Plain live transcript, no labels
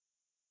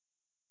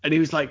And he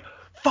was like,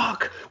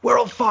 fuck, we're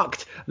all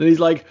fucked. And then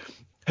he's like,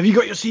 have you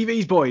got your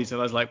CVs, boys?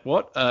 And I was like,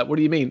 what? What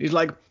do you mean? He's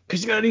like,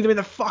 because you're going to need them in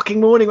the fucking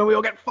morning when we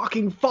all get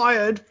fucking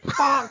fired.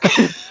 Fuck.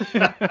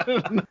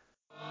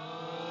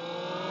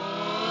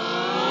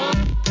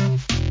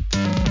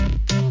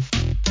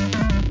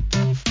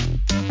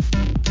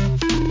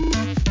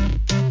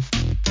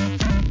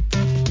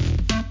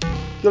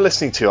 You're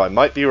listening to I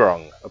Might Be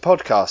Wrong, a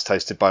podcast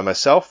hosted by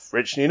myself,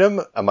 Rich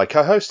Newnham, and my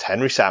co-host,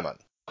 Henry Salmon.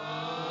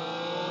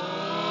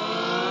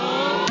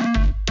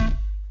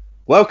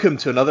 Welcome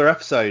to another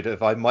episode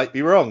of I Might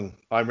Be Wrong.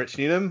 I'm Rich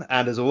Newnham,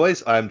 and as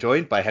always, I am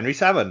joined by Henry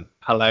Salmon.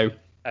 Hello.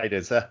 How you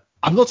doing, sir?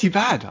 I'm not too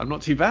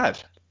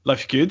bad.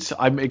 Life's good.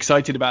 I'm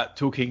excited about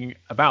talking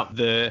about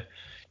the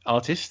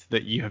artist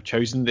that you have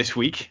chosen this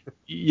week.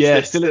 Yeah,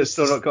 still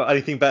not got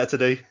anything better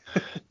to do.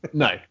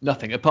 No,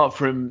 nothing apart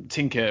from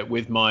tinker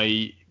with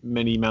my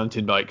many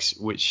mountain bikes,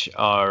 which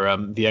are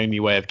the only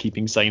way of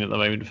keeping sane at the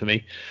moment for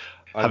me.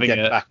 I'm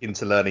getting back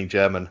into learning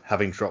German,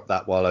 having dropped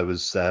that while I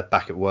was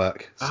back at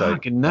work. So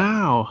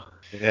now.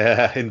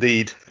 Yeah,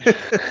 indeed.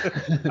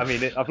 I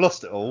mean, I've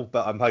lost it all,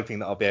 but I'm hoping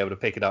that I'll be able to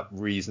pick it up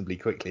reasonably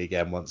quickly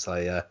again once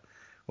I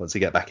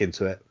get back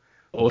into it.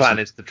 Awesome. The plan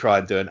is to try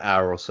and do an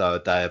hour or so a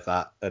day of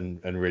that and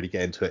really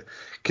get into it.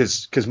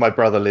 Because my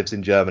brother lives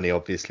in Germany,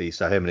 obviously,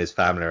 so him and his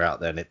family are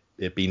out there, and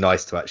it'd be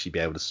nice to actually be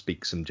able to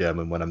speak some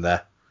German when I'm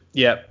there.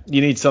 Yeah,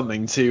 you need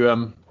something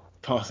to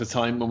pass the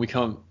time when we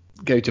can't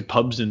go to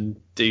pubs and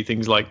do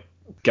things like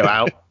go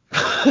out.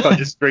 Can't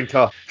just drink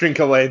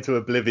our way into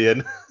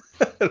oblivion.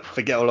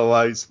 Forget all our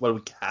woes. Well,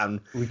 we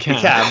can. We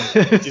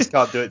just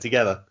can't do it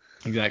together.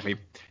 Exactly.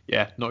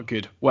 Yeah, not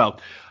good. Well,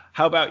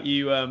 how about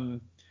you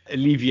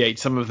alleviate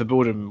some of the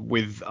boredom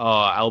with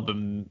our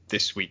album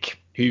this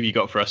week? Who have you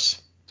got for us?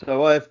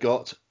 So I've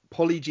got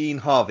Polly Jean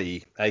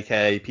Harvey,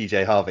 aka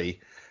PJ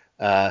Harvey,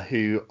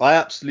 who I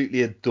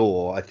absolutely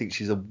adore. I think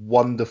she's a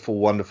wonderful,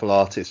 wonderful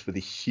artist with a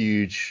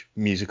huge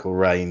musical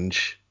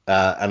range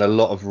and a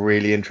lot of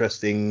really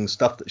interesting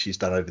stuff that she's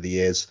done over the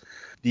years.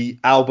 The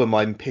album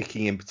I'm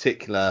picking in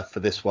particular for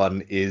this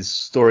one is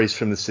Stories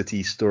from the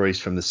City, Stories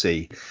from the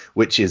Sea,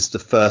 which is the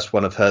first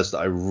one of hers that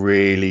I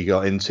really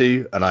got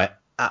into, and I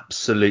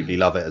absolutely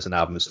love it as an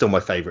album. It's still my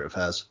favourite of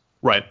hers.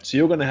 Right, so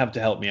you're going to have to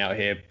help me out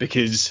here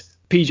because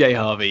PJ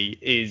Harvey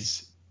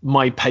is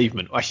my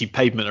Pavement. Actually,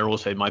 Pavement are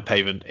also my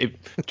Pavement.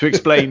 To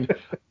explain,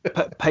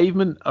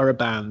 Pavement are a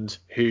band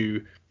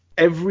who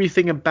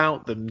everything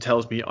about them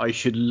tells me I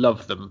should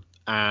love them,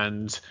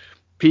 and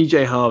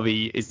PJ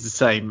Harvey is the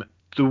same.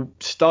 The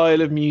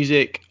style of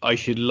music I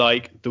should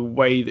like, the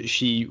way that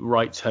she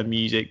writes her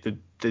music,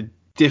 the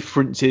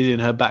differences in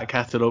her back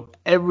catalogue,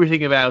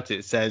 everything about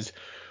it says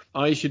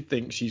I should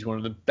think she's one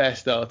of the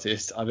best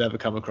artists I've ever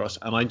come across,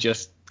 and I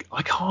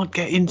can't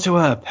get into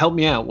her. Help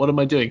me out. What am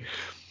I doing?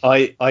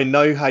 I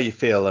know how you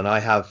feel, and I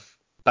have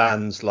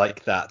bands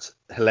like that.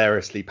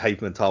 Hilariously,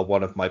 Pavement are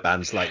one of my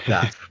bands like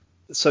that.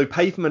 So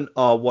Pavement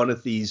are one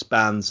of these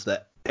bands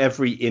that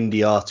every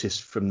indie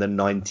artist from the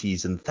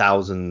 90s and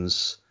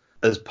thousands,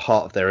 as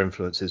part of their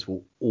influences,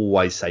 will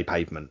always say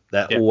Pavement.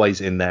 They're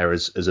always in there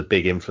as a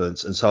big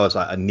influence. And so I was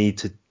like, I need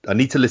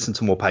to listen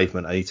to more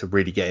Pavement. I need to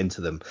really get into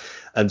them.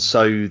 And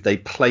so they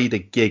played a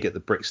gig at the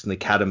Brixton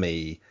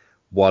Academy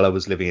while I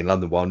was living in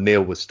London, while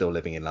Neil was still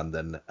living in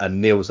London.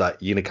 And Neil was like,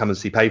 you going to come and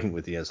see Pavement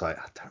with you? I was like,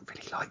 I don't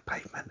really like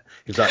Pavement.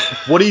 He was like,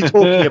 what are you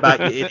talking about,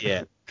 you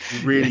idiot?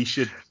 You really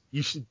should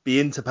be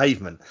into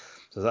Pavement.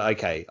 So I was like,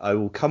 okay, I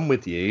will come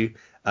with you,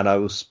 and I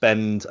will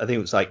spend, I think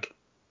it was like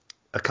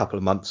a couple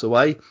of months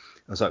away.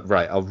 I was like,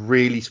 right, I'll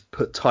really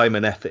put time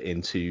and effort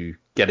into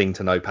getting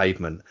to know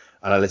Pavement.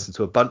 And I listened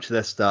to a bunch of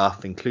their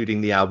stuff,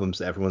 including the albums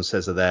that everyone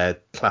says are their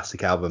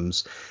classic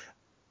albums.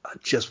 I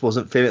just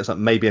wasn't feeling it. It's like,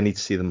 maybe I need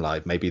to see them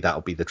live. Maybe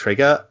that'll be the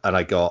trigger. And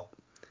I got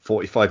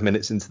 45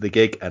 minutes into the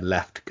gig and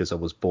left because I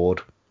was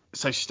bored.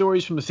 So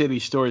Stories from the City,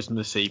 Stories from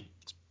the Sea.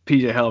 It's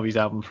PJ Harvey's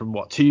album from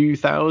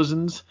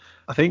 2000s,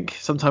 I think,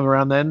 sometime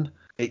around then.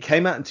 It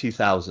came out in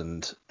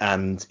 2000,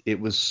 and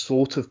it was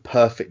sort of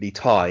perfectly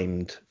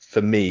timed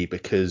for me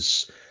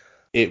because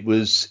it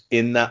was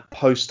in that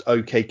post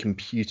OK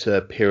Computer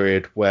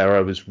period where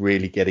I was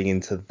really getting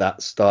into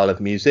that style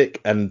of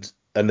music, and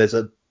there's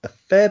a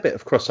fair bit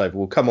of crossover.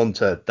 We'll come on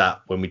to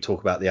that when we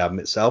talk about the album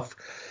itself.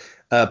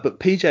 But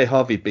PJ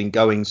Harvey had been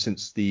going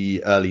since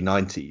the early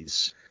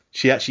 90s.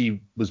 She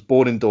actually was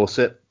born in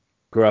Dorset,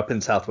 grew up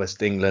in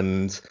southwest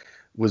England,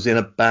 was in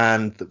a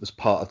band that was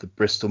part of the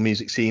Bristol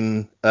music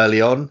scene early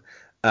on.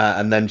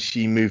 And then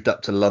she moved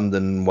up to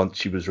London once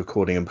she was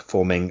recording and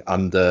performing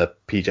under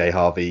PJ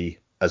Harvey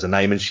as a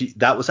name. And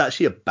that was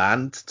actually a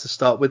band to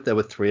start with. There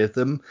were three of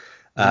them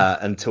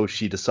until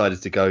she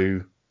decided to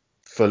go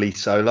fully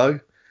solo.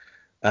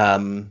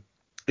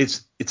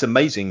 It's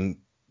amazing.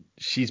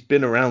 She's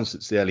been around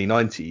since the early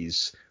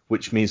 90s,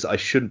 which means that I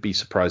shouldn't be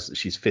surprised that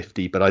she's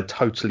 50, but I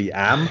totally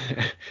am.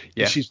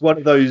 Yeah. She's one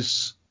of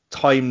those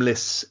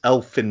timeless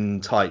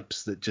elfin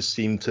types that just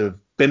seem to have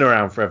been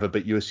around forever,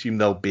 but you assume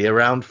they'll be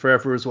around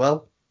forever as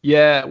well.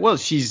 Yeah, well,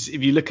 if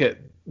you look at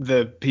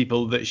the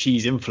people that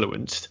she's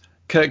influenced,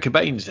 Kurt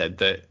Cobain said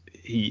that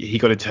he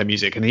got into her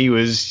music, and he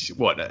was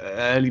what,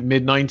 early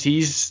mid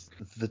 90s.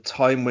 The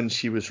time when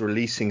she was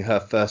releasing her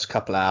first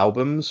couple of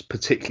albums,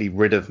 particularly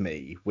Rid of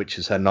Me, which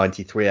is her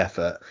 93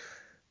 effort,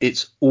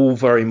 it's all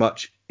very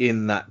much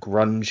in that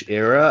grunge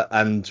era,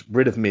 and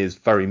Rid of Me is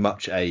very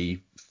much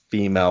a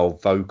female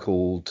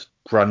vocaled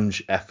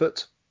grunge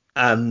effort.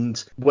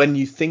 And when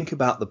you think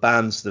about the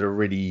bands that are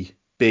really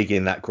big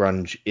in that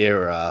grunge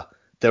era,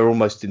 they're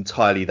almost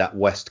entirely that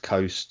West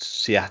Coast,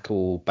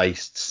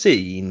 Seattle-based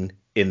scene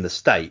in the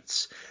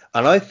States.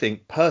 And I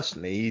think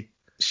personally,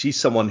 she's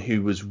someone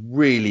who was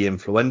really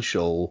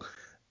influential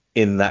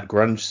in that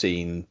grunge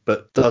scene,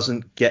 but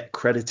doesn't get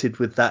credited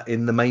with that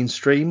in the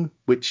mainstream,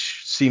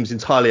 which seems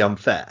entirely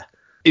unfair.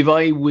 If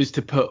I was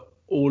to put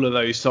all of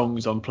those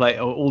songs on play,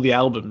 or all the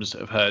albums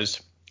of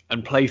hers,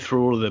 and play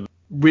through all of them,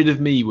 Rid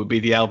of Me would be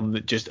the album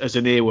that just as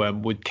an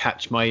earworm would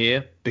catch my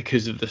ear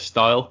because of the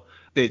style.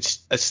 It's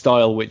a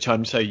style which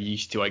I'm so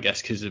used to, I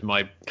guess, because of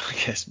my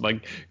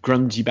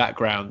grungy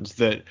background,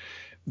 that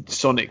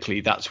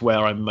sonically that's where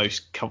I'm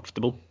most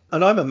comfortable.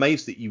 And I'm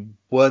amazed that you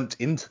weren't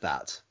into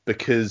that,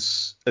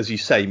 because, as you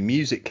say,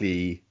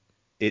 musically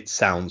it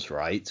sounds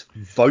right.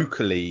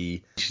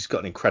 Vocally, she's got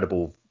an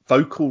incredible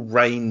vocal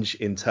range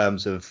in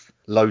terms of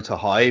low to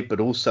high,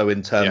 but also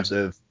in terms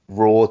of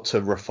raw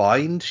to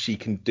refined. She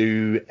can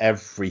do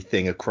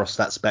everything across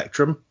that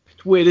spectrum.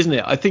 It's weird, isn't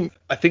it? I think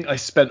I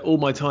spent all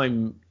my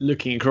time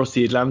looking across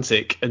the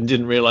Atlantic and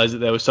didn't realize that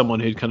there was someone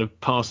who'd kind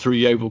of passed through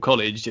Yeovil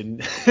College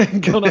and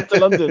gone up to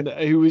London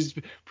who was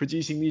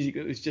producing music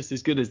that was just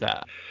as good as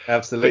that.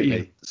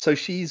 Absolutely. So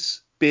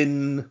she's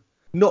been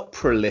not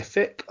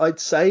prolific, I'd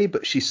say,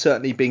 but she's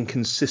certainly been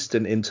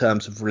consistent in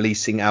terms of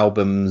releasing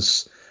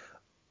albums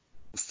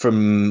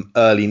from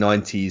early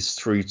 90s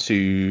through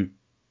to,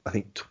 I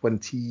think,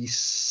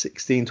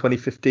 2016,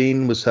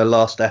 2015 was her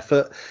last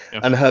effort.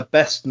 Yeah. And her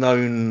best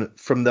known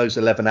from those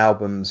 11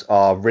 albums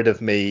are Rid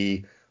of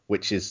Me,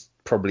 which is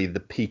probably the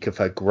peak of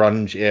her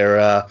grunge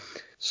era.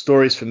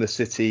 Stories from the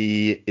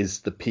City is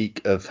the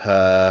peak of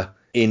her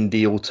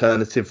indie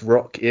alternative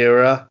rock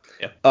era.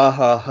 Yeah.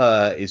 Aha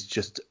Her is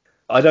just,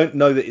 I don't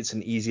know that it's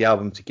an easy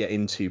album to get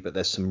into, but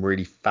there's some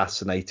really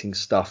fascinating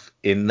stuff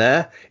in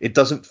there. It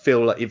doesn't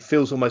feel like, it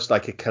feels almost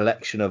like a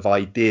collection of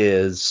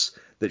ideas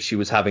that she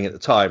was having at the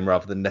time,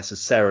 rather than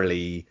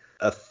necessarily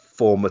a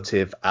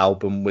formative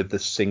album with a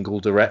single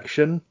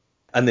direction.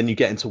 And then you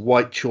get into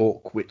White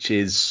Chalk, which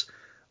is,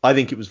 I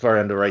think it was very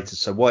underrated.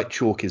 So White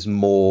Chalk is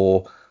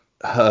more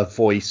her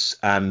voice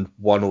and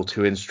one or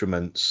two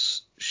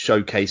instruments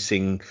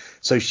showcasing.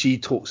 So she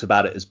talks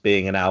about it as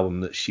being an album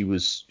that she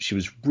was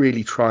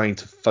really trying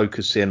to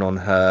focus in on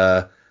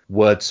her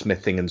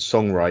wordsmithing and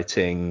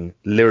songwriting,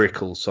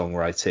 lyrical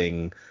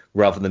songwriting,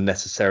 rather than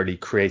necessarily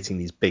creating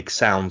these big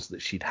sounds that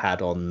she'd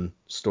had on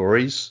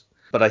Stories.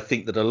 But I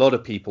think that a lot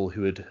of people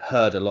who had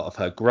heard a lot of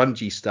her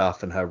grungy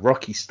stuff and her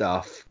rocky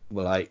stuff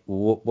were like,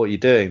 well, what are you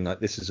doing?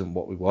 Like, this isn't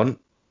what we want.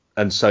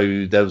 And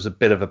so there was a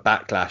bit of a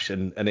backlash,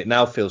 and it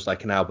now feels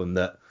like an album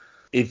that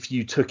if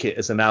you took it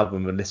as an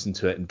album and listened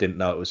to it and didn't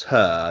know it was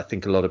her, I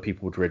think a lot of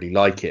people would really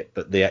like it.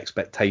 But the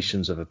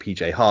expectations of a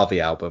PJ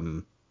Harvey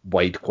album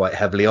weighed quite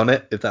heavily on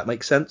it, if that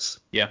makes sense.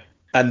 Yeah.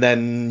 And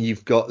then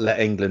you've got Let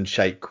England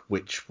Shake,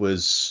 which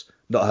was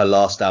not her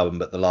last album,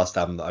 but the last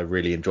album that I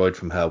really enjoyed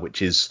from her,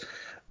 which is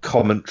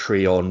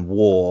commentary on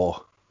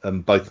war,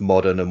 and both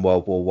modern and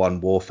World War I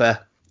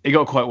warfare. It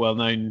got quite well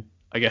known,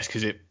 I guess,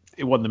 because it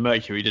won the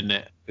Mercury, didn't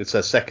it? It's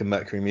her second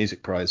Mercury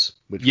Music Prize,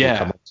 which we'll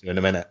come on to in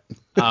a minute.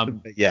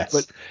 Yes.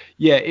 But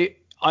yeah,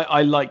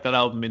 I like that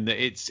album in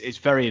that it's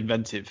very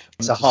inventive.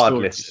 It's a hard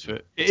listen.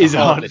 It is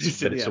a hard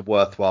listen, but it's a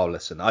worthwhile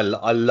listen. I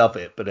love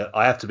it, but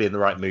I have to be in the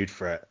right mood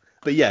for it.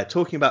 But yeah,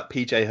 talking about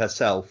PJ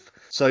herself,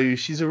 so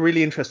she's a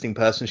really interesting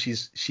person.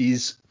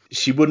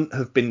 She wouldn't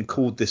have been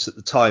called this at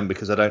the time,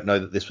 because I don't know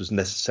that this was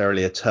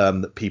necessarily a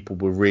term that people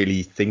were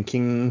really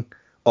thinking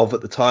of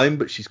at the time,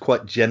 but she's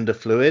quite gender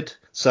fluid.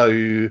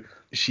 So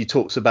she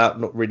talks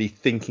about not really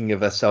thinking of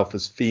herself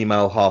as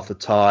female half the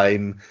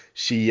time.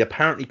 She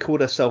apparently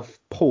called herself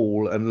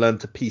Paul and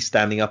learned to pee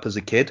standing up as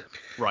a kid.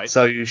 Right.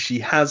 So she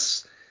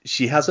has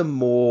a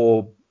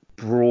more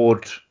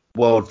broad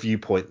world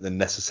viewpoint than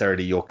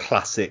necessarily your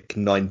classic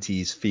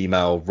 90s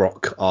female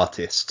rock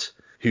artist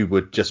who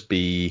would just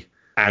be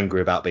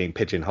angry about being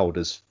pigeonholed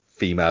as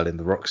female in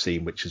the rock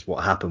scene, which is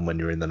what happened when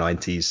you're in the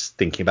 90s,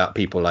 thinking about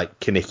people like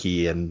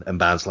Kinnicky and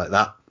bands like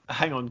that.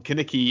 Hang on,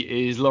 Kinnicky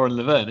is Lauren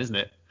Laverne, isn't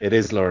it? It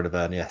is Lauren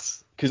Laverne,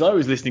 yes. Because I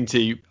was listening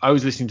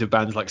to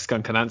bands like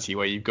Skunk Anansie,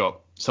 where you've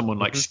got someone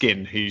like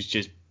Skin who's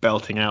just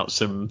belting out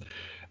some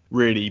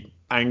really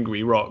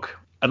angry rock,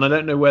 and I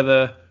don't know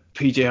whether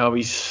PJ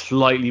Harvey's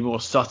slightly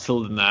more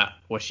subtle than that.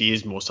 Well, she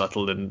is more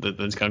subtle than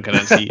Skunk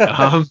Anansie.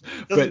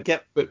 Doesn't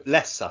get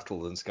less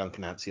subtle than Skunk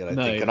Anansie, I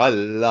don't think. And I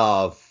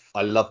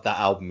love that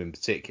album in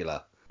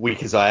particular,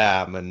 Weak as I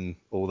Am and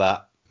all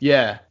that.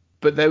 Yeah,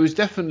 but there was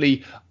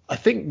definitely, I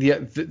think the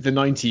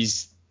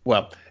 90s,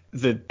 well,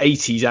 the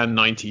 80s and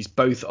 90s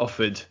both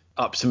offered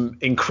up some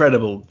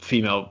incredible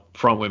female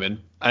front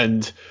women.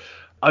 And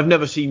I've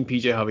never seen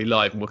PJ Harvey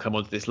live, and we'll come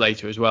on to this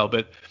later as well,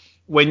 but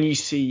when you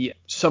see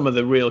some of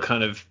the real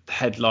kind of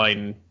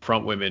headline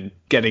front women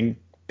getting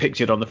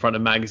pictured on the front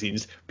of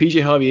magazines,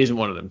 PJ Harvey isn't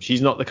one of them.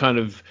 She's not the kind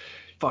of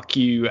fuck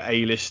you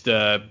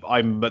A-lister,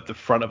 I'm at the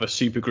front of a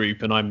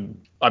supergroup and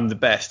I'm the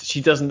best.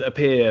 She doesn't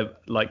appear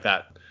like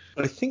that.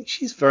 I think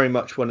she's very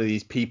much one of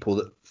these people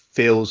that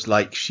feels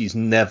like she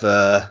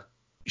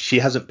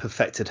hasn't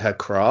perfected her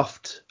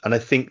craft. And I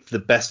think the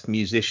best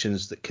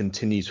musicians that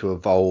continue to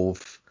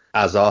evolve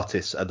as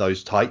artists are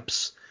those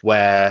types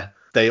where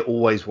they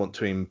always want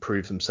to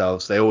improve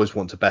themselves. They always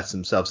want to better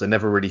themselves. They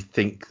never really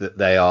think that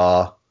they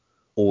are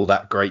all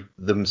that great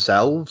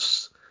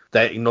themselves.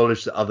 They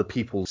acknowledge that other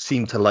people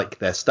seem to like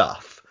their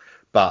stuff,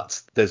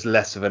 but there's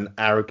less of an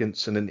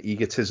arrogance and an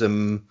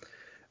egotism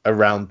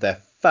around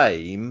their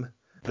fame.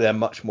 They're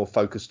much more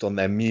focused on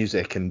their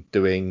music and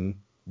doing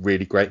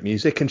really great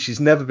music. And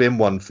she's never been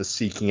one for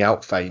seeking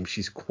out fame.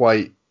 She's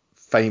quite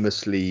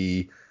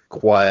famously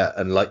quiet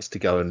and likes to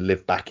go and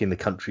live back in the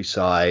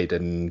countryside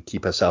and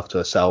keep herself to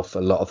herself a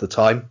lot of the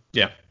time.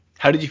 Yeah.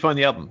 How did you find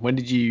the album? When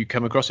did you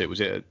come across it?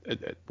 Was it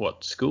at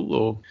what, school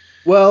or?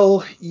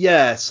 Well,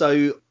 yeah.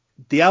 So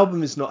the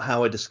album is not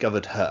how I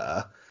discovered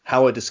her.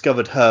 How I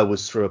discovered her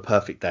was through A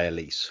Perfect Day,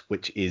 Elise,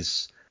 which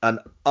is an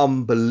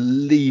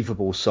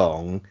unbelievable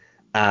song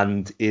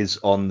and is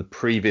on the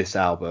previous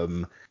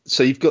album.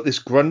 So you've got this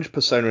grunge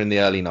persona in the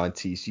early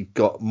 90s. You've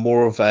got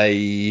more of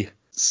a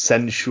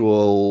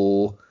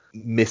sensual,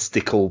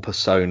 mystical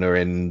persona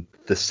in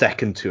the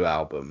second two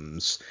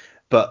albums.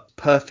 But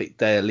Perfect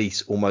Day,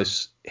 Elise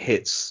almost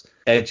hits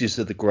edges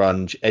of the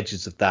grunge,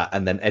 edges of that,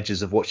 and then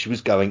edges of what she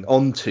was going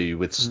on to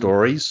with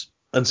stories.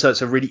 And so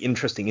it's a really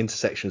interesting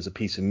intersection as a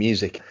piece of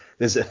music.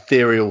 There's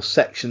ethereal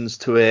sections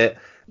to it.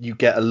 You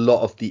get a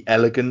lot of the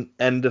elegant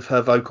end of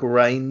her vocal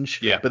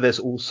range. Yeah. But there's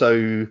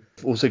also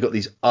got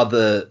these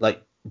other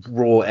like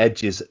raw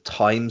edges at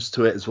times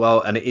to it as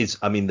well. And it is,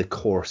 I mean, the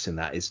chorus in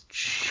that is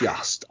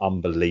just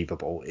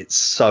unbelievable. It's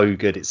so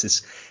good. It's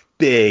this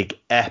big,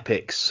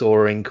 epic,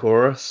 soaring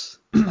chorus.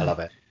 I love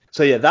it.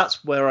 So yeah,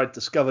 that's where I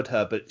discovered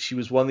her. But she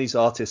was one of these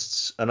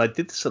artists, and I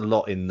did this a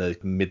lot in the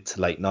mid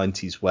to late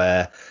 90s,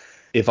 where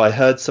if I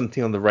heard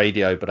something on the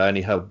radio, but I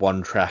only heard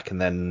one track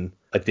and then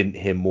I didn't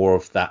hear more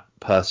of that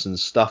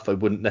person's stuff, I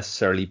wouldn't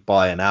necessarily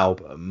buy an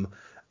album,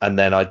 and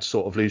then I'd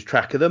sort of lose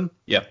track of them.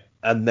 Yeah.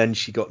 And then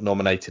she got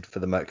nominated for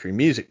the Mercury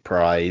Music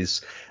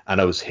Prize, and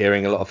I was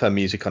hearing a lot of her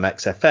music on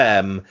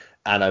XFM,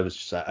 and I was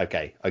just like,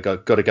 okay, I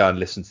got to go and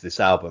listen to this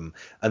album.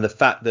 And the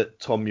fact that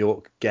Tom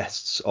York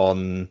guests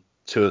on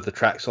two of the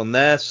tracks on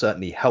there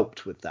certainly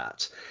helped with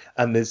that.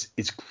 And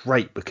it's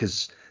great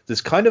because there's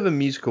kind of a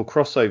musical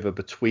crossover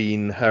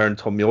between her and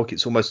Tom York.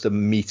 It's almost a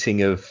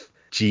meeting of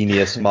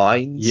genius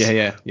minds.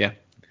 Yeah.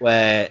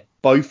 Where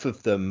both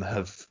of them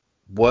have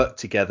worked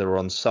together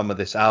on some of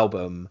this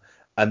album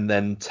and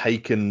then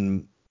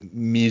taken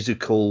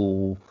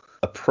musical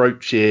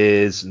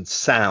approaches and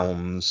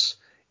sounds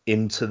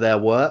into their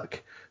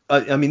work.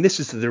 I mean, this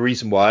is the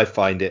reason why I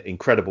find it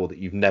incredible that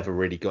you've never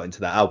really got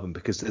into that album,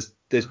 because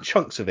there's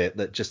chunks of it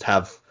that just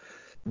have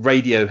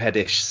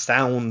Radiohead-ish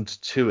sound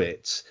to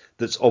it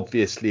that's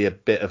obviously a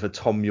bit of a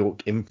Tom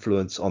York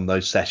influence on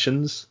those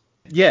sessions.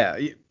 Yeah,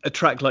 a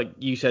track like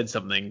You Said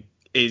Something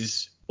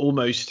is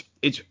almost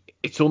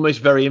it's almost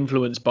very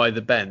influenced by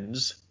the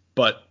Bends,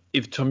 but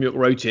if Tom York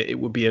wrote it, it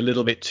would be a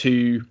little bit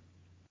too,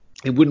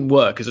 it wouldn't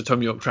work as a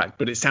Tom York track,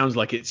 but it sounds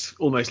like it's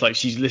almost like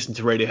she's listened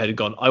to Radiohead and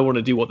gone, I want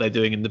to do what they're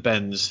doing in the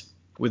Bends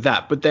with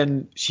that. But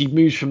then she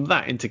moves from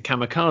that into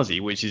Kamikaze,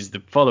 which is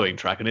the following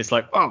track, and it's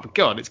like, oh my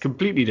god, it's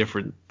completely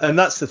different. And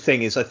that's the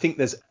thing, is I think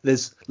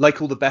there's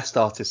like all the best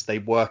artists, they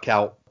work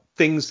out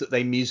things that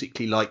they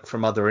musically like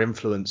from other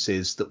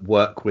influences that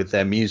work with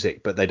their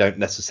music, but they don't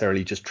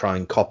necessarily just try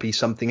and copy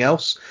something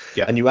else.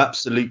 Yeah. And you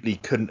absolutely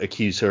couldn't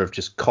accuse her of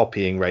just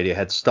copying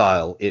Radiohead's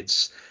style.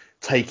 It's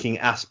taking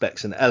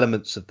aspects and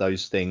elements of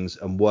those things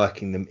and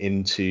working them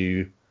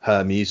into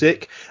her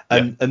music.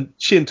 And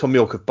she and Tom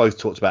York have both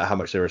talked about how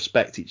much they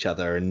respect each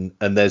other, and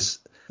there's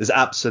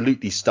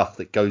absolutely stuff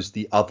that goes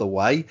the other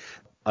way.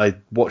 I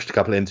watched a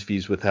couple of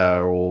interviews with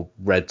her or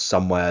read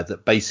somewhere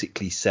that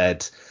basically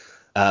said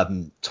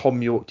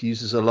Tom York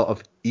uses a lot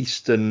of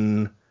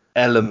Eastern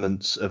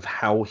elements of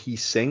how he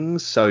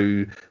sings.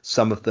 So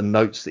some of the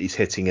notes that he's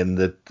hitting and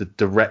the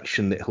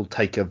direction that he'll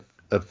take a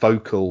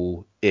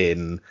vocal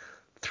in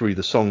through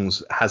the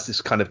songs has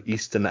this kind of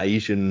Eastern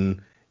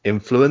Asian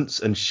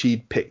influence, and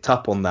she'd picked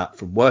up on that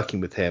from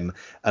working with him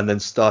and then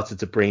started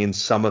to bring in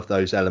some of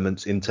those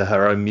elements into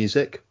her own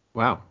music.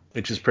 Wow.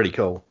 Which is pretty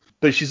cool.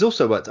 But she's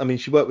also worked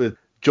with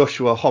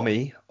Joshua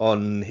Homme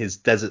on his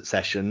Desert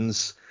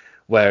Sessions,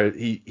 where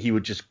he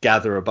would just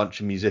gather a bunch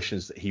of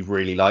musicians that he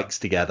really likes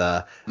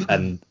together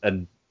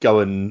and go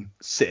and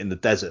sit in the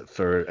desert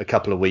for a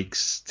couple of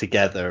weeks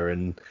together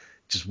and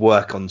just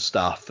work on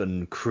stuff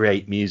and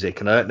create music.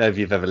 And I don't know if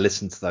you've ever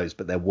listened to those,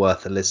 but they're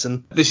worth a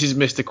listen. This is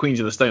Mr.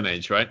 Queens of the Stone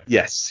Age, right?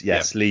 Yes,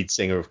 Yep. lead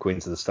singer of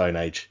Queens of the Stone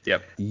Age.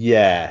 Yep.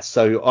 Yeah,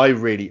 so I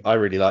really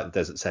like the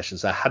Desert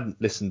Sessions. I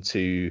hadn't listened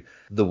to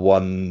the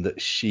one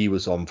that she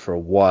was on for a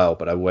while,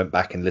 but I went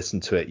back and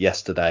listened to it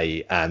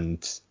yesterday,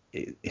 and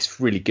it's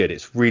really good.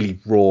 It's really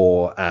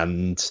raw,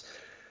 and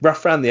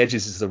rough around the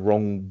edges is the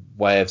wrong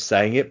way of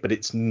saying it, but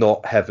it's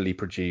not heavily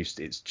produced.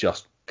 It's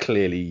just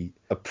clearly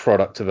a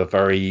product of a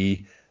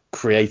very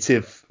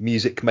creative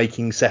music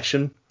making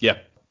session. Yeah.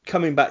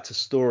 Coming back to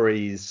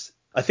Stories,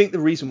 I think the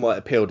reason why it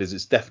appealed is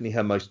it's definitely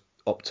her most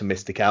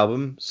optimistic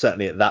album.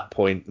 Certainly at that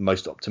point, the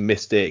most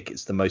optimistic.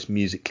 It's the most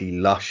musically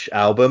lush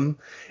album.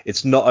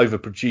 It's not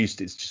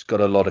overproduced. It's just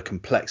got a lot of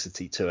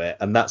complexity to it.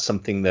 And that's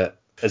something that,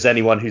 as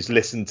anyone who's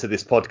listened to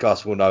this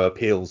podcast will know,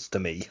 appeals to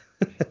me.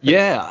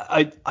 Yeah,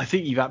 I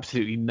think you've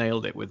absolutely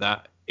nailed it with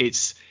that.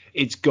 It's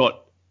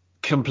got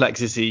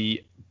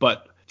complexity,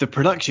 but the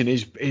production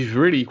is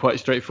really quite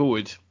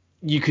straightforward.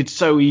 You could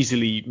so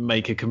easily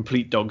make a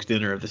complete dog's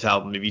dinner of this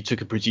album if you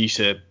took a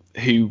producer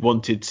who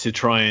wanted to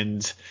try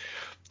and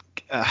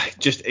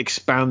just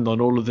expand on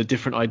all of the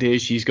different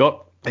ideas she's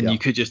got, and you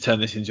could just turn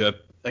this into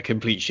a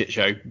complete shit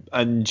show.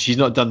 And she's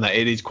not done that.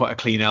 It is quite a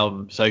clean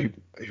album. So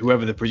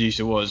whoever the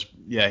producer was,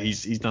 yeah,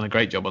 he's done a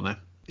great job on there.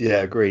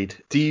 Yeah, agreed.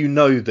 Do you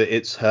know that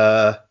it's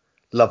her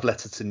love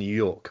letter to New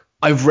York?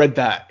 I've read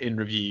that in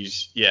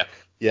reviews. Yeah.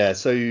 Yeah,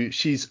 so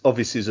she's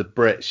obviously, as a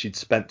Brit, she'd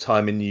spent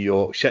time in New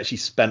York. She actually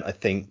spent, I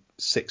think,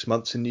 6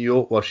 months in New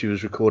York while she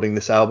was recording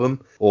this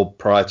album, or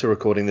prior to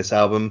recording this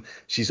album.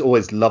 She's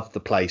always loved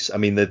the place. I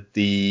mean,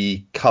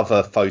 the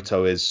cover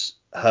photo is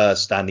her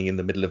standing in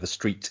the middle of a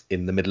street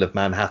in the middle of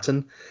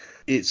Manhattan.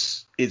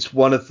 It's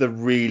one of the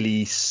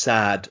really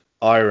sad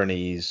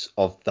ironies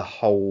of the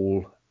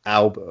whole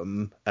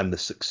album and the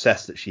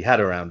success that she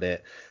had around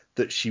it,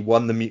 that she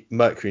won the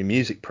Mercury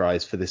Music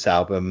Prize for this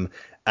album,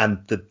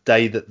 and the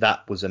day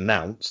that was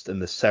announced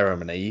and the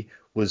ceremony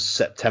was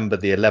September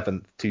the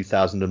 11th,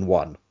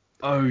 2001.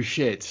 Oh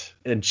shit.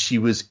 And she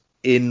was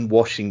in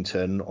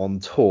Washington on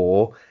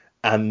tour,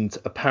 and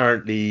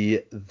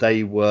apparently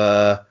they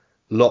were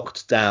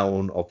locked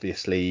down,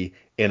 obviously,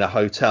 in a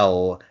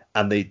hotel,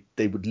 and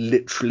they were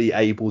literally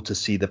able to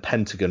see the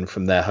Pentagon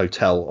from their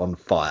hotel on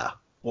fire.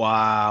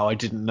 Wow, I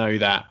didn't know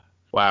that.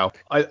 Wow.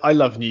 I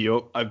love New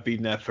York. I've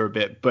been there for a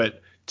bit,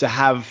 but to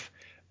have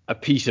a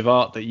piece of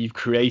art that you've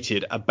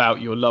created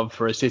about your love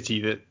for a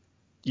city that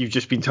you've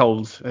just been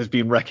told has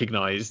been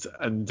recognized,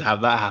 and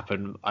have that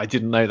happen, I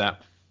didn't know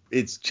that.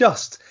 It's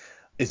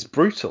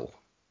brutal.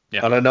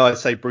 Yeah. And I know I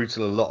say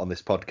brutal a lot on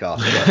this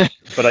podcast,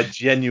 but I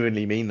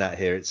genuinely mean that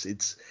here.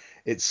 It's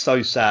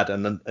so sad,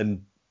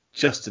 and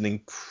just an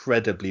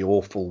incredibly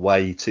awful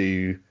way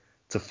to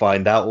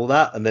find out all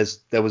that. And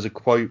there was a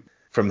quote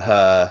from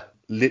her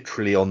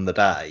literally on the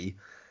day.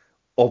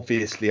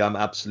 Obviously, I'm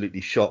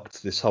absolutely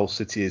shocked. This whole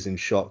city is in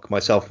shock.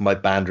 Myself and my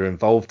band are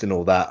involved in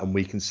all that, and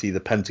we can see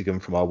the Pentagon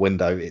from our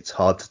window. It's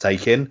hard to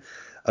take in.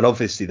 And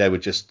obviously, they were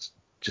just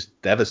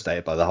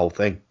devastated by the whole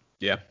thing.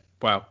 Yeah.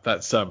 Wow.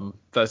 That's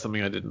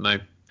something I didn't know.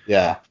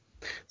 Yeah.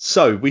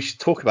 So we should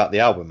talk about the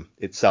album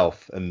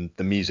itself and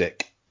the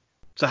music.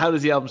 So how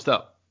does the album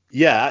start?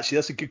 Yeah, actually,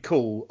 that's a good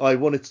call. I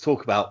wanted to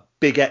talk about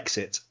Big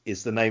Exit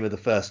is the name of the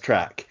first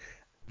track.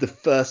 The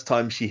first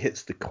time she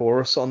hits the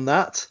chorus on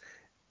that,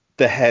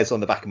 the hairs on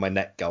the back of my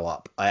neck go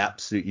up. I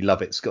absolutely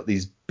love it. It's got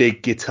these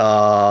big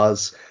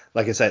guitars.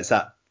 Like I said, it's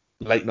that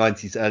late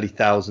 90s, early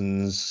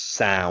thousands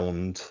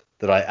sound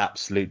that I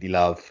absolutely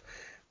love.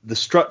 The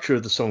structure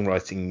of the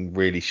songwriting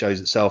really shows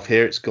itself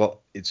here. It's got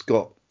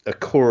a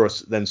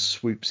chorus that then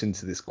swoops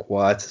into this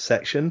quieter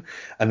section,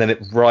 and then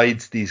it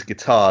rides these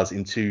guitars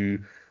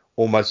into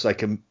almost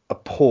like a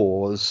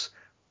pause,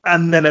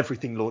 and then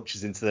everything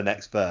launches into the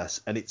next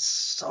verse, and it's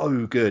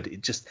so good.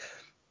 It just,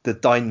 the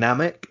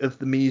dynamic of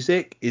the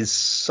music is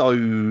so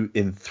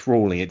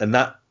enthralling, and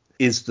that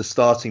is the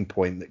starting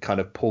point that kind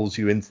of pulls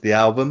you into the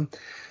album.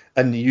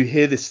 And you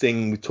hear this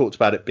thing, we talked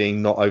about it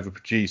being not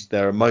overproduced.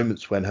 There are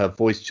moments when her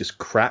voice just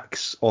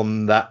cracks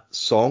on that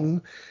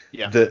song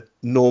that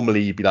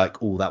normally you'd be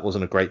like, oh, that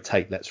wasn't a great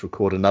take. Let's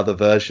record another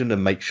version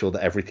and make sure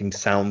that everything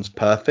sounds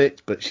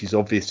perfect. But she's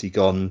obviously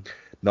gone,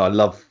 no, I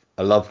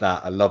love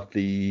that. I love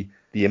the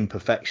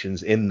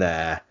imperfections in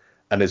there,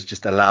 and has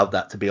just allowed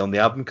that to be on the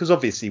album. Because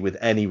obviously with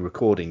any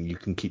recording, you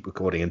can keep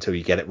recording until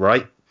you get it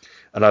right.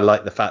 And I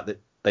like the fact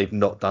that they've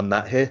not done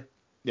that here.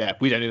 Yeah,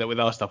 we don't do that with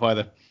our stuff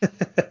either.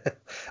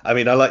 I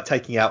mean, I like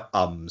taking out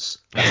ums.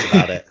 That's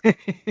about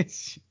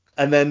it.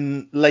 And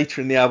then later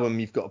in the album,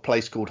 you've got A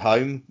Place Called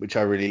Home, which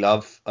I really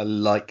love. I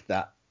like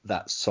that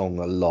song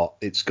a lot.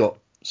 It's got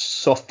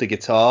softer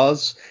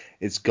guitars.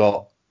 It's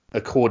got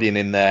accordion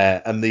in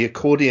there. And the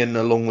accordion,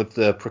 along with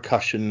the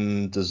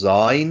percussion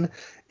design,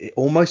 it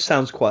almost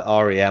sounds quite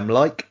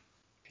REM-like,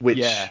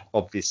 which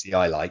obviously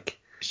I like.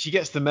 She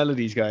gets the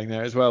melodies going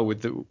there as well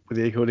with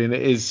the accordion.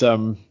 It is...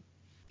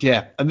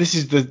 Yeah, and this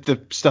is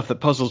the stuff that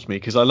puzzles me,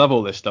 because I love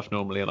all this stuff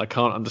normally, and I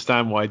can't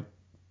understand why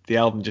the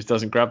album just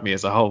doesn't grab me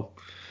as a whole.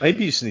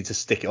 Maybe you just need to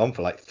stick it on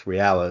for like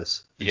 3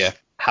 hours. Yeah.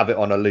 Have it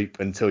on a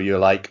loop until you're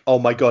like, oh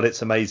my God,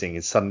 it's amazing,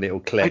 and suddenly it'll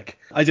click.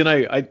 I don't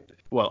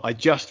know. I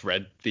just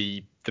read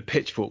the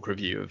Pitchfork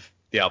review of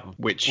the album,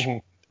 which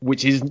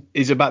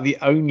is about the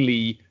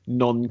only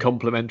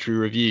non-complimentary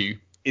review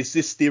is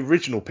this the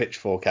original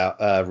Pitchfork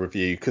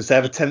review? Because they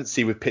have a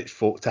tendency with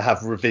Pitchfork to have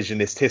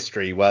revisionist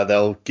history where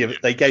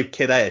they gave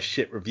Kid A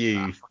shit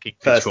review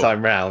first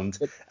time round,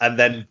 and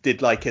then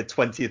did like a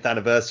 20th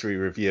anniversary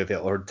review of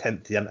it or a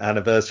 10th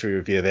anniversary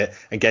review of it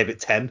and gave it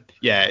 10.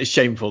 Yeah, it's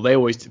shameful. They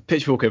always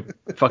Pitchfork are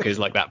fuckers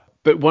like that.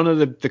 But one of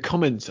the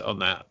comments on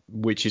that,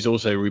 which is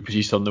also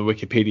reproduced on the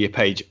Wikipedia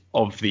page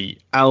of the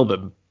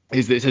album,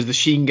 is that it says the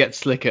sheen gets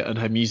slicker and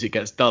her music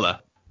gets duller.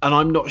 And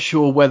I'm not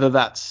sure whether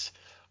that's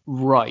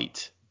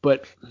right,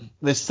 but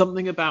there's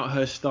something about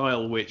her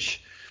style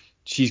which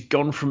she's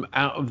gone from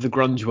out of the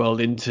grunge world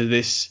into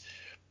this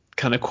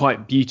kind of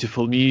quite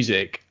beautiful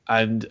music,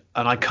 and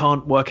I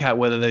can't work out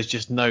whether there's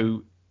just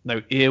no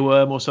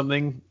earworm or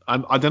something.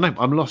 I don't know.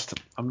 I'm lost.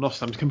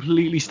 I'm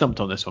completely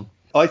stumped on this one.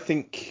 I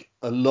think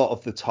a lot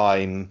of the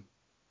time,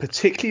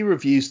 particularly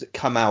reviews that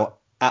come out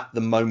at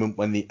the moment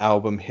when the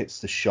album hits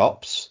the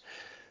shops,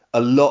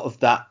 a lot of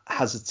that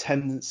has a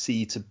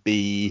tendency to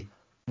be,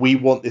 we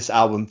want this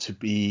album to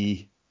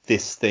be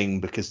this thing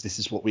because this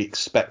is what we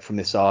expect from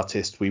this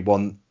artist. We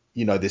want,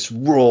 this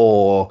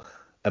raw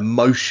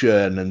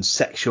emotion and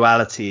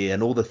sexuality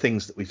and all the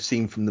things that we've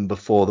seen from them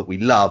before that we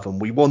love, and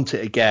we want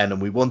it again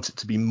and we want it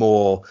to be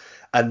more.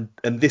 And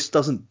this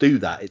doesn't do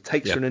that. It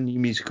takes her in a new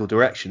musical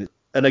direction.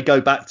 And I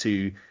go back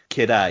to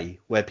Kid A,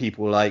 where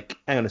people were like,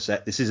 hang on a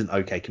sec, this isn't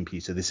OK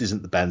Computer, this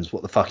isn't the Bends,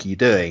 what the fuck are you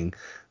doing?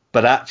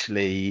 But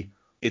actually,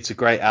 it's a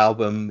great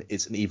album.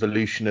 It's an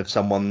evolution of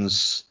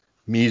someone's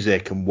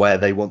music and where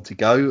they want to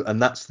go. And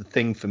that's the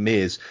thing for me,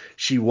 is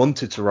she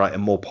wanted to write a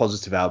more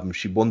positive album.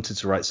 She wanted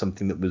to write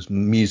something that was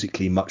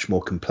musically much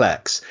more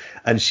complex.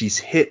 And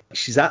she's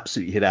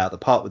absolutely hit out of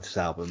the park with this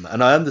album.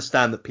 And I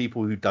understand that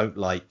people who don't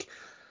like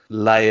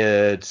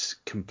layered,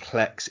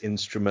 complex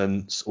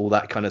instruments, all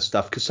that kind of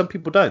stuff, because some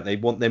people don't. They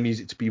want their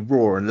music to be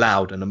raw and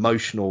loud and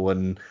emotional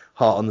and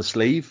heart on the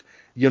sleeve.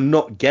 You're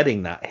not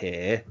getting that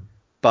here,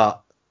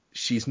 but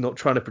she's not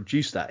trying to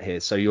produce that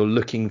here. So you're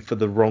looking for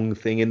the wrong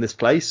thing in this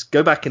place.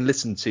 Go back and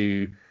listen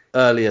to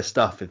earlier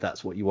stuff if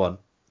that's what you want.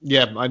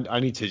 Yeah, I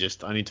need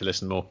to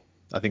listen more.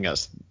 I think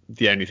that's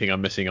the only thing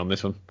I'm missing on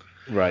this one.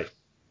 Right.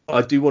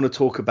 I do want to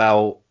talk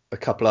about a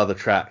couple other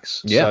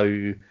tracks. Yeah.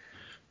 So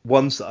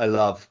ones that I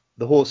love,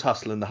 The Horse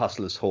Hustle and The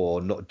Hustler's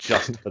Whore, not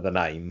just for the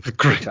name.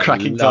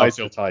 Cracking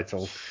title. The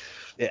title.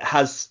 It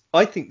has,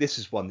 I think this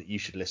is one that you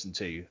should listen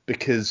to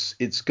because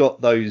it's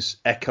got those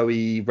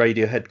echoey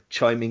Radiohead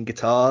chiming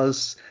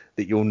guitars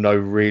that you'll know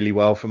really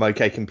well from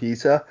OK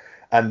Computer.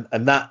 And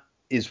that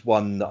is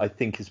one that I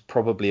think is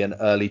probably an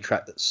early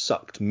track that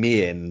sucked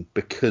me in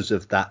because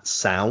of that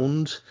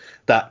sound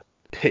that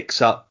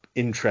picks up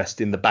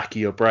interest in the back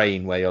of your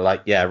brain where you're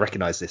like, yeah, I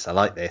recognize this. I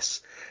like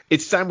this.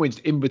 It's sandwiched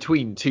in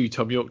between two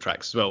Thom Yorke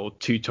tracks as well, or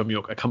two Thom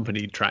Yorke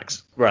accompanied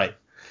tracks. Right.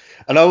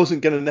 And I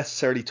wasn't going to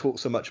necessarily talk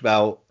so much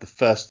about the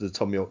first of the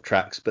Thom Yorke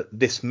tracks, but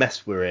This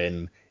Mess We're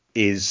In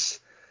is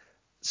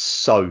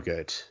so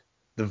good.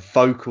 The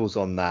vocals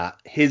on that,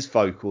 his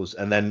vocals,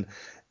 and then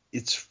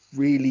it's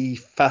really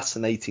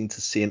fascinating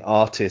to see an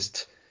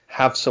artist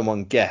have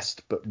someone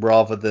guest, but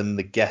rather than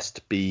the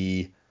guest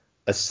be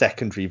a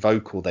secondary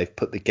vocal, they've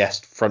put the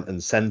guest front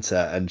and center,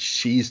 and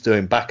she's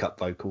doing backup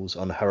vocals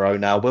on her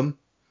own album.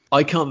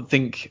 I can't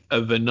think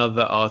of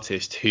another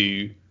artist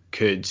who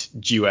could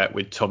duet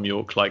with Thom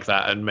Yorke like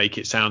that and make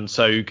it sound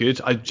so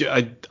good. I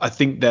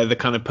think they're the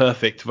kind of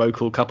perfect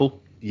vocal couple.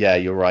 Yeah,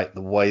 you're right.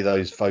 The way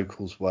those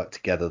vocals work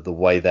together, the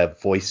way their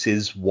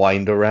voices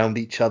wind around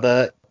each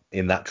other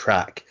in that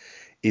track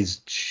is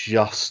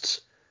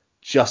just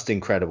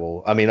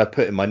incredible. I mean, I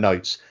put in my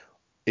notes,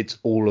 it's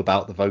all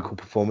about the vocal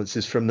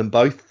performances from them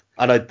both.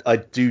 And I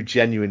do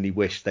genuinely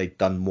wish they'd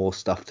done more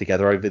stuff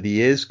together over the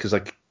years because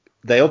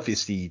they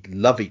obviously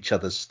love each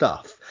other's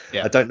stuff.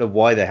 Yeah. I don't know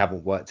why they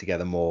haven't worked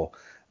together more,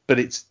 but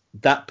it's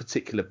that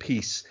particular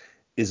piece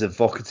is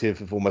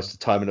evocative of almost a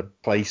time and a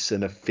place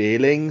and a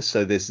feeling.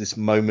 So there's this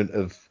moment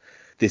of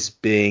this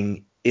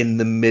being in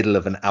the middle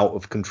of an out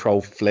of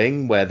control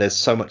fling where there's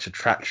so much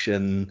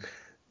attraction.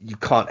 You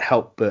can't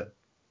help but,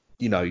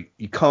 you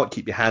can't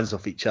keep your hands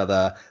off each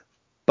other,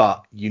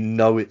 but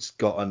it's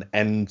got an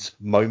end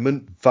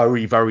moment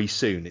very, very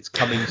soon. It's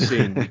coming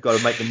soon. You've got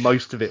to make the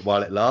most of it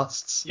while it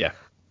lasts. Yeah.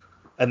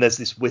 And there's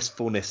this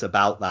wistfulness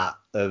about that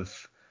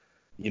of,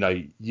 you're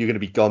going to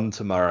be gone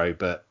tomorrow,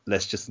 but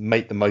let's just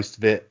make the most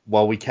of it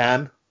while we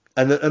can.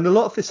 And a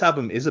lot of this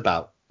album is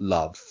about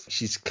love.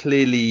 She's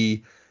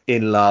clearly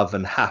in love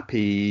and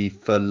happy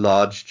for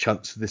large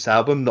chunks of this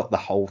album, not the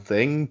whole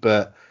thing,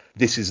 but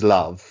This Is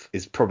Love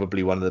is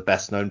probably one of the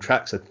best known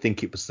tracks. I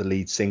think it was the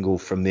lead single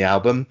from the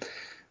album.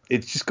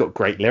 It's just got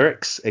great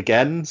lyrics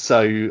again.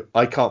 So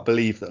I can't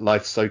believe that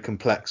life's so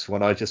complex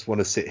when I just want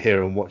to sit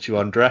here and watch you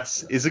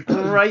undress is a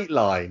great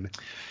line.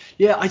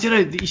 Yeah, I don't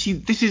know. You see,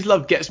 This Is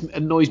Love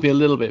annoys me a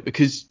little bit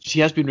because she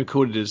has been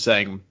recorded as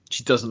saying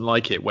she doesn't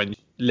like it when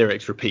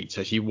lyrics repeat.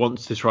 So she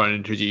wants to try and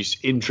introduce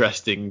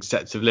interesting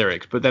sets of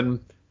lyrics. But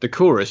then the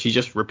chorus, she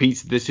just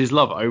repeats This Is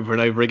Love over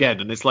and over again.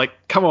 And it's like,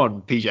 come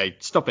on,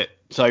 PJ, stop it.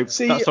 So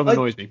that song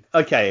annoys me.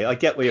 Okay, I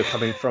get where you're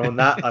coming from on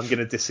that. I'm going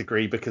to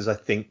disagree because I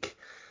think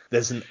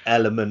there's an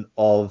element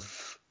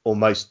of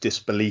almost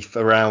disbelief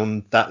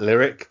around that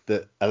lyric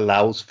that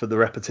allows for the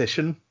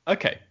repetition.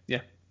 Okay,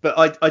 yeah. But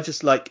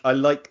I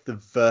like the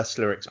verse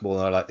lyrics more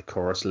than I like the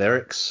chorus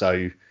lyrics.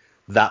 So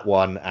that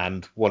one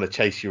and want to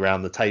chase you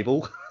around the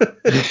table.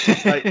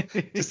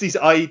 Just these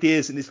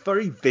ideas, and it's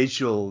very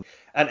visual,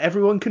 and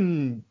everyone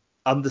can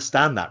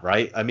understand that,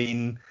 right? I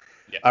mean,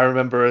 Yeah. I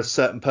remember a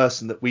certain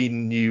person that we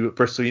knew at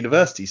Bristol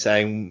University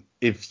saying,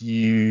 if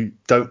you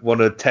don't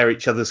want to tear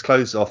each other's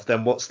clothes off,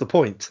 then what's the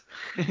point?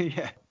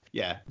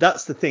 Yeah.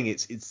 That's the thing.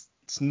 It's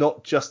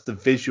not just the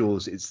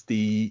visuals.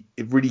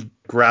 It really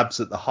grabs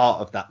at the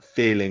heart of that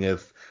feeling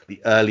of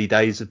the early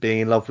days of being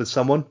in love with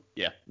someone.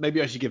 Yeah,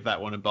 maybe I should give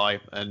that one a buy,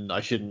 and I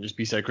shouldn't just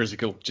be so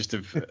critical just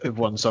of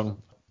one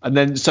song. And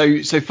then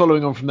so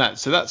following on from that,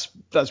 so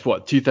that's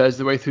what 2/3 of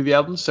the way through the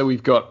album. So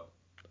we've got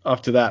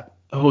after that,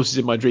 Horses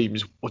in My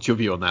Dreams. What's your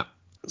view on that?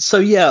 So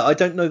yeah, I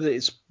don't know that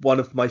it's one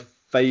of my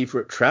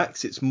favorite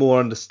tracks. It's more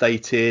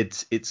understated.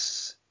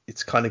 It's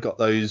kind of got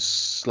those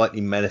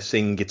slightly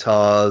menacing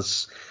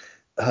guitars.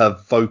 Her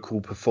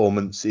vocal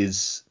performance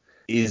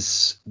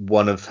is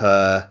one of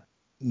her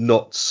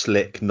not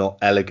slick, not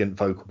elegant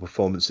vocal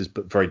performances,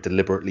 but very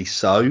deliberately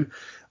so.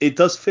 It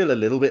does feel a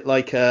little bit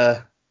like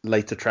a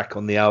later track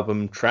on the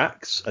album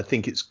Tracks. I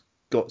think it's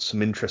got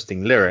some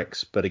interesting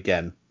lyrics, but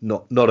again,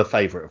 not a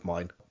favorite of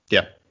mine.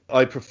 Yeah.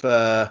 I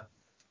prefer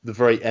the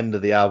very end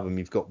of the album.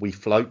 You've got We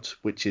Float,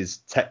 which is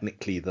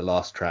technically the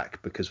last track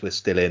because we're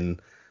still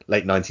in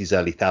late 90s,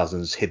 early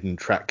thousands hidden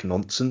track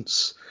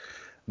nonsense,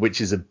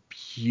 which is a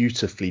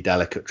beautifully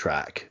delicate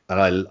track.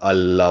 And I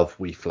love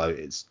We Float.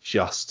 It's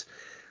just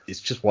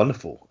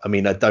wonderful. I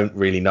mean, I don't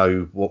really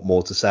know what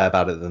more to say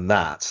about it than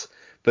that.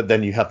 But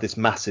then you have this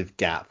massive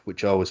gap,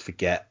 which I always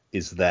forget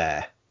is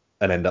there,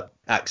 and end up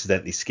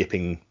accidentally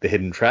skipping the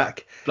hidden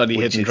track. Bloody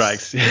hidden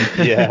tracks.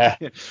 Yeah.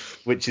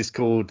 Which is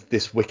called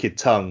This Wicked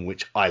Tongue,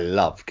 which I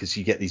love because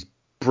you get these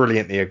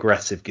brilliantly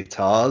aggressive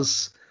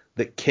guitars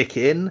that kick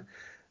in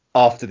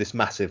after this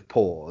massive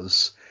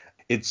pause.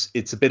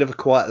 It's a bit of a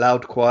quiet,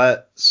 loud,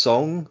 quiet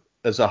song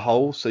as a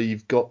whole. So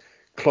you've got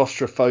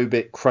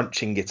claustrophobic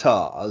crunching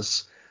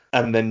guitars,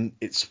 and then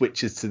it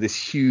switches to this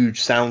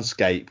huge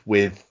soundscape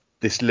with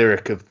this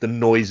lyric of the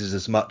noises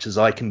as much as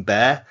I can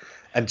bear,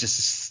 and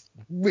just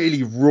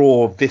really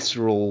raw,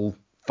 visceral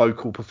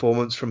vocal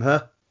performance from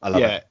her. I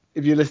love it.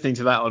 If you're listening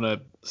to that on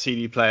a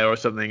CD player or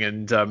something,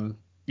 and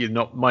you're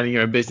not minding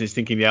your own business,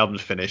 thinking the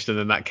album's finished, and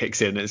then that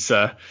kicks in, it's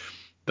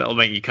that'll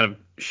make you kind of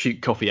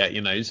shoot coffee at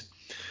your nose.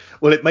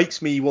 Well, it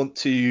makes me want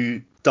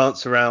to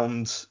dance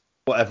around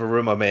whatever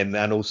room I'm in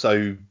and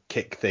also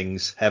kick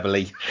things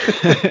heavily.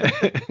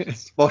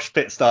 Mosh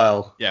pit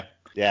style.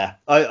 Yeah.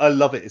 I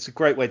love it. It's a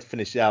great way to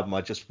finish the album.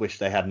 I just wish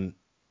they hadn't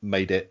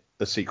made it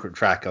a secret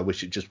track. I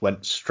wish it just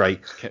went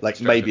straight,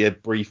 maybe a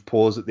brief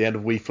pause at the end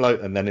of We Float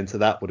and then into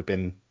that would have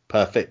been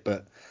perfect.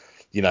 But,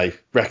 you know,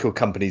 record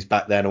companies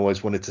back then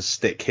always wanted to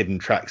stick hidden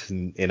tracks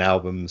in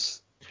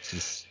albums. It's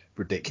just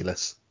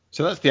ridiculous.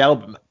 So that's the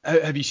album.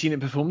 Have you seen it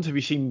performed? Have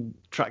you seen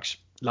Tracks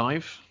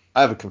live? I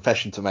have a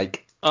confession to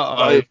make.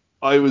 Uh-oh.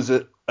 I was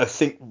at, I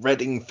think,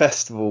 Reading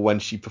Festival when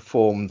she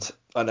performed,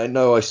 and I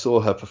know I saw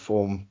her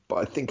perform, but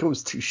I think I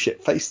was too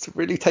shit-faced to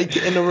really take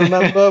it in and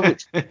remember,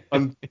 which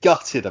I'm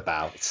gutted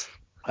about.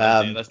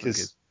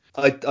 Because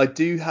I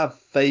do have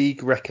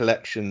vague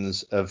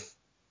recollections of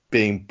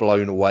being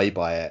blown away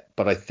by it,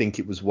 but I think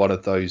it was one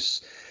of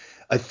those.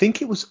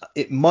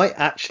 It might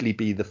actually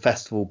be the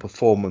festival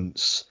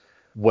performance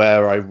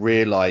where I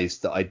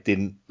realised that I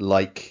didn't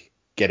like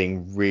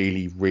getting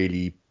really,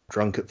 really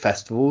drunk at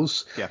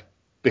festivals. Yeah.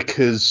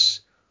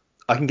 Because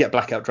I can get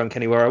blackout drunk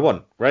anywhere I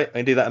want, right? I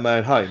can do that in my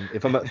own home.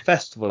 If I'm at a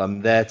festival,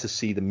 I'm there to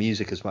see the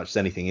music as much as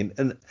anything.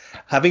 And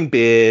having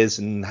beers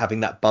and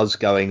having that buzz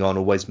going on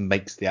always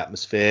makes the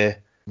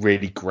atmosphere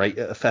really great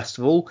at a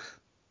festival.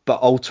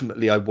 But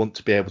ultimately, I want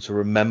to be able to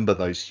remember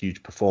those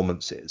huge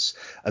performances.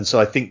 And so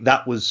I think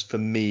that was, for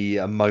me,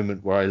 a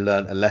moment where I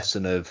learned a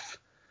lesson of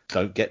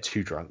don't get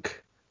too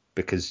drunk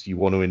because you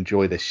want to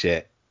enjoy this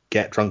shit.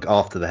 Get drunk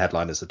after the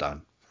headliners are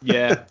done.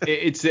 Yeah,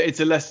 it's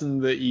a lesson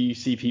that you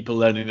see people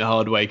learning the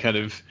hard way, kind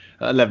of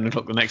at 11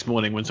 o'clock the next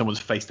morning when someone's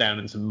face down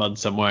in some mud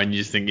somewhere, and you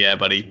just think, yeah,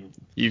 buddy,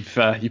 you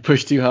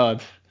pushed too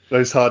hard.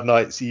 Those hard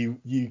nights, you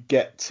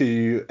get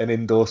to an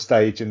indoor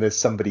stage and there's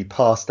somebody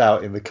passed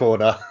out in the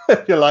corner.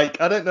 You're like,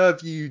 I don't know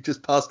if you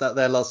just passed out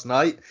there last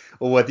night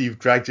or whether you've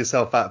dragged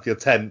yourself out of your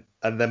tent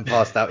and then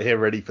passed out here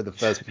ready for the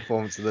first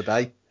performance of the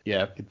day.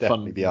 Yeah, could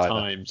definitely be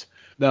times.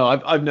 No,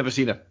 I've never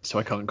seen her, so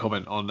I can't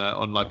comment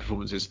on live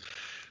performances.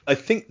 I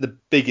think the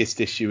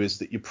biggest issue is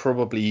that you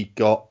probably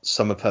got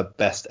some of her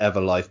best ever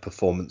live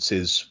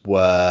performances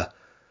were,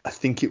 I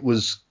think it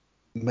was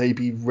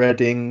maybe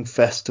Reading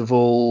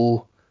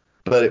Festival,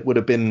 but it would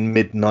have been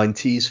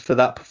mid-90s for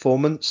that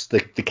performance, the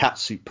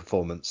catsuit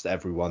performance that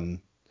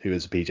everyone who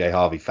is a PJ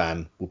Harvey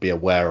fan will be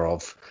aware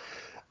of.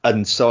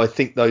 And so I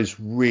think those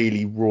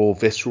really raw,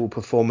 visceral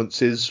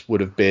performances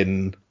would have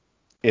been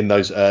in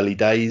those early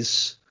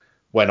days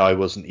when I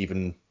wasn't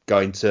even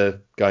going to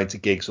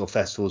gigs or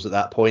festivals at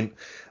that point.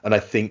 And I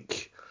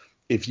think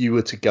if you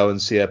were to go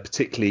and see her,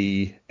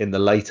 particularly in the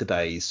later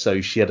days. So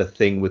she had a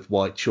thing with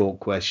White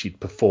Chalk where she'd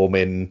perform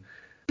in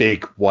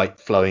big white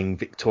flowing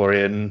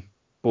Victorian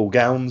ball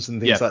gowns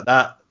and things like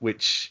that,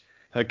 which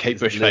her Kate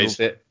Bush phase.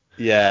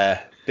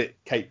 Bit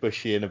Kate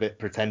Bushy and a bit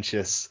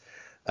pretentious,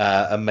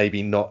 and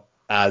maybe not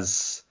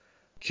as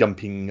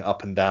jumping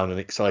up and down and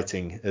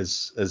exciting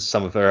as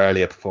some of her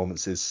earlier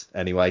performances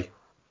anyway.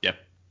 Yeah.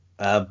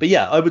 But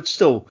yeah,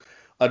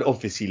 I'd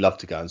obviously love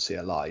to go and see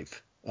her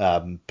live,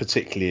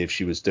 particularly if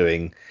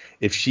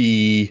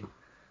she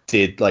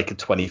did like a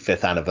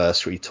 25th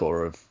anniversary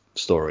tour of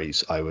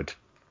Stories. I would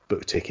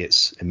book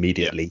tickets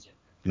immediately,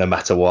 no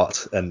matter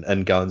what,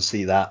 and go and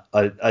see that.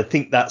 I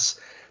think that's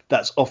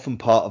often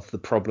part of the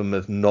problem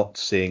of not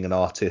seeing an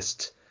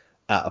artist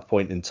at a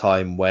point in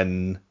time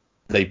when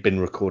they've been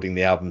recording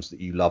the albums that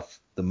you love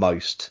the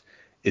most,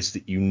 is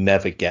that you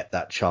never get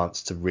that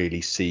chance to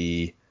really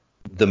see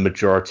the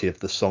majority of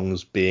the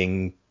songs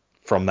being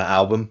from that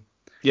album,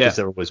 because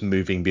they're always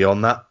moving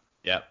beyond that.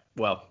 Yeah,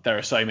 well, there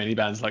are so many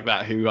bands like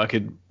that who I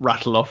could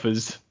rattle off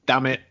as,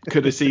 damn it,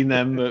 could have seen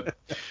them, but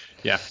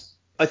yeah.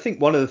 I think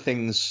one of the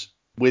things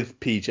with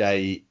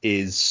PJ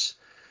is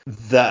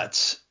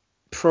that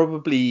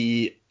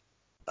probably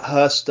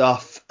her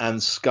stuff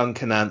and Skunk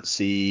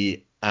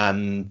Anansie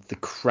and the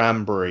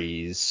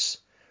Cranberries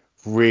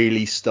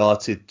really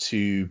started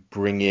to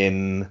bring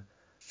in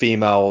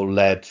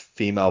female-led,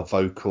 female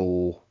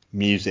vocal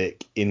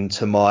music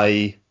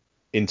into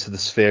the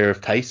sphere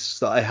of tastes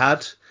that I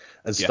had,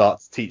 and start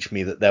to teach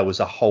me that there was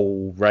a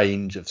whole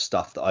range of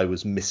stuff that I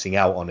was missing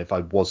out on if I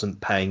wasn't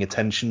paying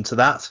attention to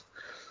that.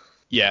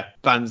 Yeah,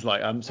 bands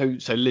like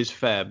so Liz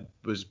Phair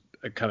was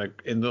kind of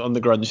on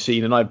the grunge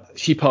scene, and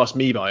she passed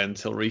me by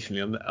until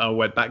recently, and I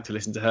went back to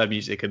listen to her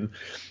music, and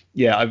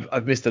yeah,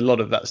 I've missed a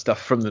lot of that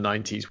stuff from the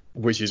 90s,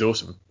 which is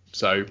awesome.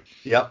 So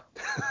yeah.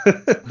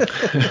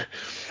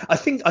 I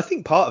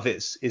think part of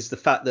it is the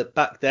fact that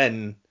back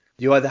then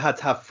you either had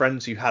to have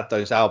friends who had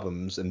those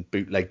albums and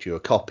bootlegged you a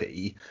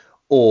copy,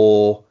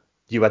 or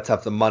you had to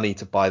have the money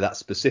to buy that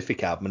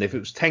specific album. And if it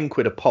was 10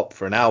 quid a pop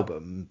for an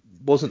album,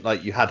 it wasn't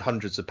like you had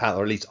hundreds of pounds,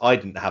 or at least I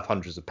didn't have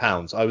hundreds of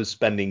pounds. I was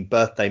spending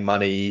birthday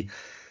money,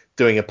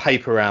 doing a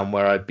paper round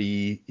where I'd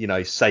be,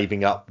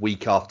 saving up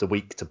week after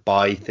week to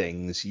buy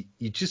things.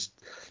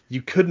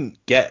 You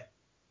couldn't get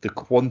the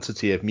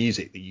quantity of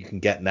music that you can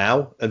get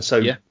now. And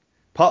so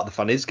part of the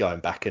fun is going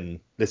back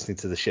and listening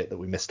to the shit that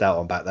we missed out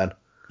on back then.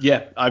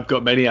 Yeah, I've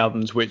got many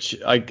albums which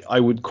I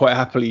would quite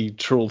happily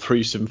trawl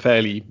through some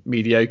fairly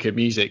mediocre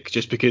music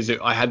just because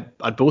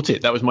I'd bought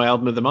it. That was my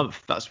album of the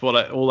month. That's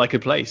all I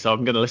could play, so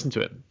I'm going to listen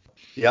to it.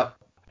 Yep.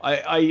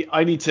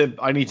 I need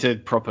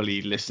to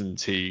properly listen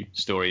to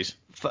Stories.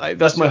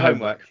 That's my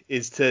homework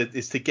is to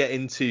get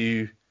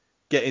into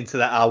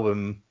that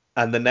album,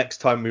 and the next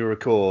time we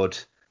record,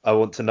 I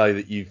want to know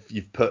that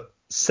you've put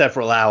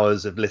several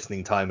hours of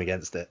listening time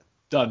against it.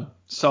 Done.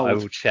 Sold. I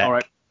will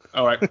check.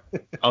 All right.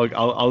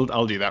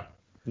 I'll do that.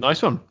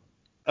 Nice one.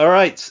 All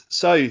right.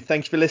 So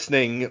thank you for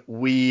listening.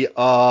 We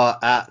are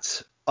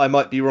at I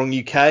Might Be Wrong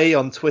UK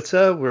on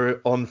Twitter.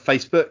 We're on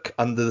Facebook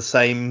under the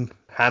same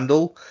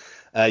handle.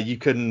 You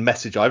can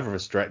message either of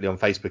us directly on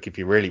Facebook if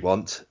you really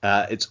want.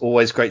 It's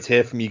always great to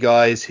hear from you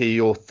guys, hear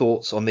your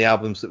thoughts on the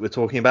albums that we're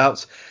talking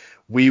about.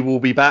 We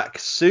will be back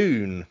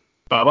soon.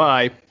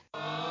 Bye-bye.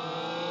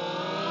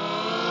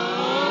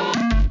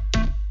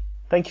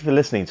 Thank you for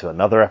listening to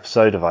another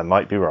episode of I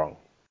Might Be Wrong.